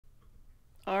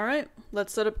Alright,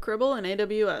 let's set up Cribl in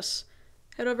AWS.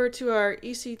 Head over to our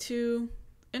EC2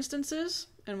 instances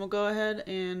and we'll go ahead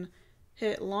and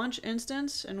hit launch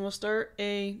instance and we'll start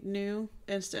a new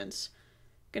instance.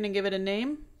 Gonna give it a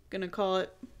name, gonna call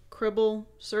it Cribl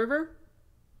server.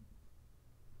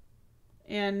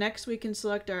 And next we can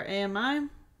select our AMI,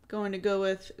 going to go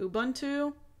with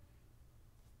Ubuntu,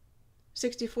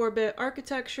 64-bit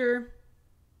architecture,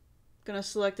 gonna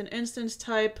select an instance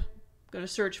type, gonna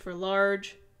search for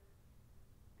large,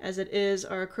 as it is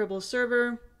our Cribl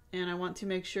server, and I want to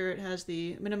make sure it has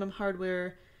the minimum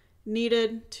hardware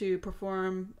needed to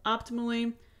perform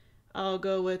optimally. I'll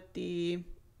go with the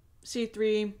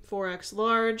C3 4X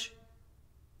large.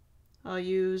 I'll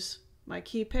use my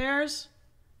key pairs.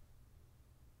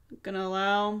 I'm gonna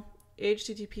allow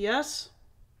HTTPS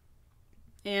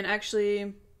and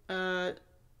actually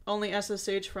only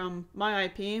SSH from my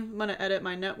IP. I'm gonna edit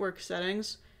my network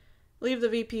settings, leave the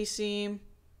VPC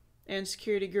and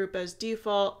security group as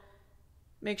default.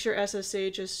 Make sure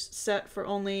SSH is set for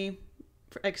only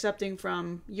accepting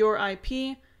from your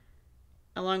IP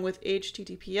along with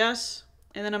HTTPS.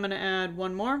 And then I'm going to add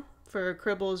one more for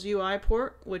Cribl's UI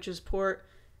port, which is port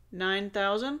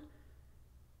 9000.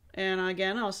 And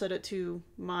again, I'll set it to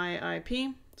my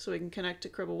IP so we can connect to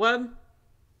Cribl Web.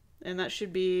 And that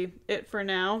should be it for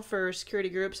now for security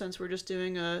group, since we're just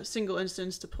doing a single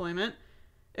instance deployment.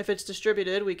 If it's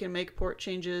distributed, we can make port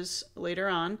changes later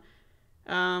on.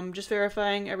 Just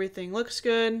verifying everything looks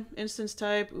good. Instance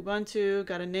type, Ubuntu,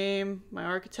 got a name, my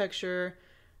architecture.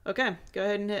 Okay, go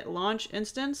ahead and hit launch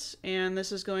instance, and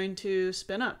this is going to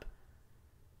spin up.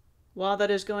 While that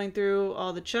is going through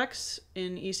all the checks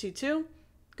in EC2,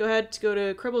 go ahead to go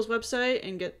to Cribl's website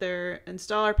and get their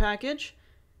installer package.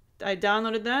 I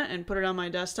downloaded that and put it on my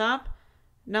desktop.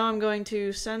 Now I'm going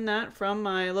to send that from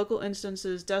my local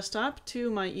instance's desktop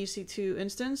to my EC2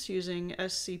 instance using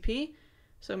SCP.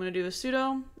 So I'm going to do a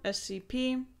sudo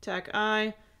scp tac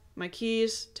I, my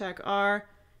keys, tac R,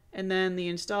 and then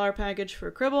the installer package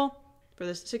for Cribl for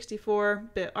this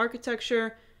 64-bit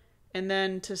architecture. And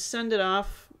then to send it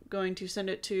off, I'm going to send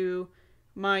it to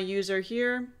my user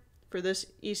here for this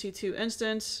EC2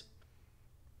 instance.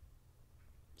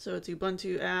 So it's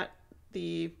Ubuntu at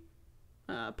the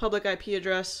public IP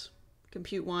address,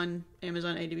 compute1,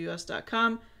 Amazon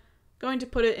AWS.com. Going to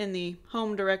put it in the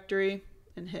home directory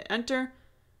and hit enter.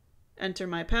 Enter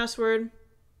my password.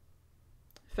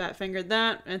 Fat fingered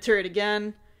that. Enter it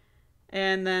again.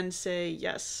 And then say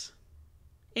yes.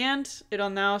 And it'll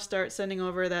now start sending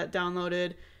over that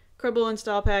downloaded Cribl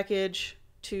install package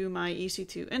to my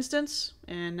EC2 instance.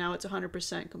 And now it's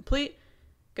 100% complete.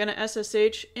 Gonna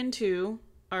SSH into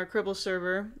our Cribl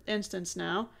server instance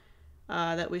now.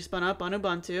 That we spun up on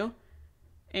Ubuntu,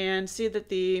 and see that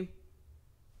the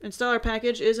installer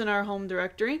package is in our home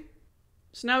directory.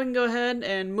 So now we can go ahead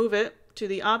and move it to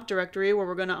the op directory where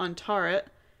we're going to untar it,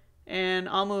 and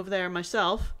I'll move there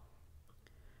myself.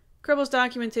 Cribl's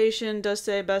documentation does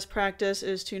say best practice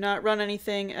is to not run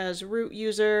anything as root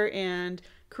user and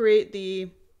create the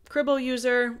Cribl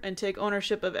user and take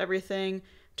ownership of everything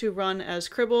to run as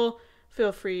Cribl.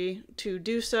 Feel free to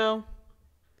do so.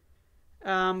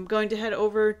 I'm going to head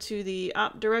over to the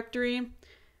op directory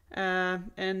and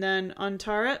then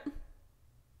untar it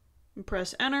and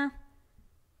press enter.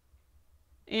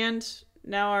 And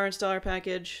now our installer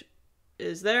package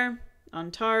is there,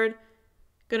 untarred.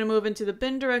 Going to move into the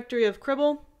bin directory of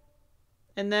Cribl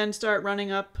and then start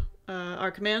running up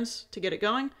our commands to get it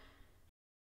going.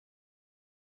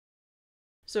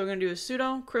 So we're going to do a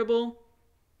sudo Cribl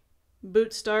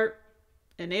boot start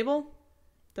enable.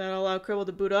 That'll allow Cribl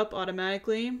to boot up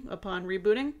automatically upon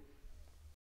rebooting.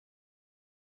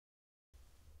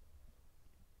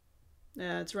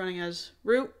 It's running as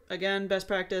root. Again, best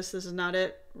practice, this is not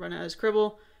it. Run it as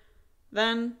Cribl.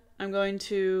 Then I'm going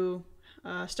to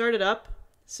start it up.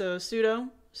 So sudo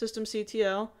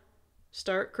systemctl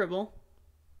start Cribl.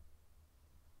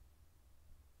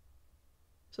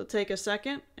 So take a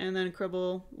second and then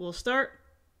Cribl will start.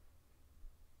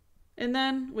 And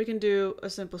then we can do a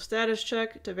simple status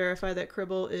check to verify that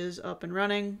Cribl is up and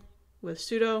running with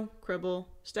sudo Cribl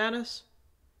status.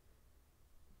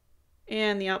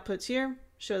 And the outputs here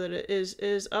show that it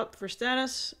is up for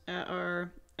status at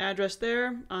our address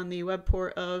there on the web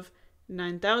port of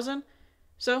 9000.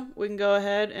 So we can go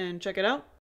ahead and check it out.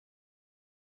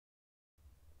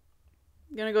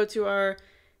 I'm going to go to our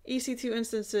EC2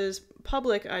 instance's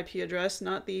public IP address,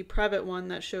 not the private one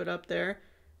that showed up there.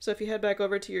 So if you head back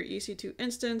over to your EC2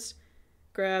 instance,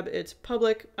 grab its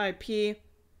public IP,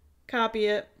 copy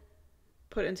it,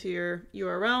 put it into your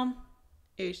URL,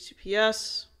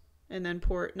 HTTPS, and then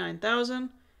port 9000.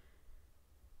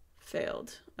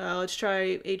 Failed. Let's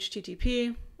try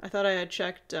HTTP. I thought I had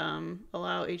checked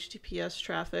allow HTTPS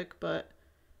traffic, but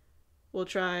we'll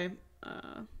try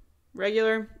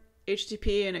regular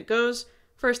HTTP, and it goes.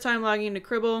 First time logging into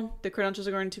Cribl, the credentials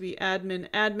are going to be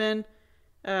admin.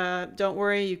 Don't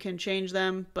worry, you can change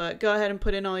them, but go ahead and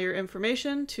put in all your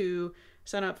information to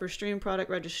sign up for Stream product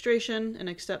registration and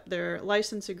accept their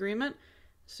license agreement.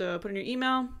 So put in your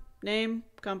email, name,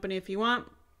 company if you want,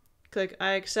 click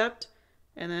I accept,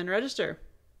 and then register.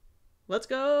 Let's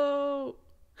go!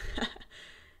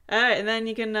 Alright, and then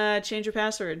you can change your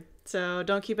password. So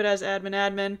don't keep it as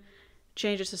admin,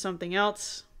 change it to something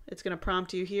else. It's going to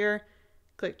prompt you here.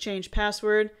 Click change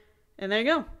password, and there you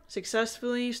go.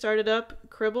 Successfully started up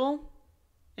Cribl,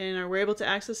 and we're able to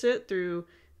access it through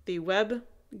the web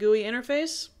GUI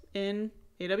interface in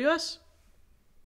AWS.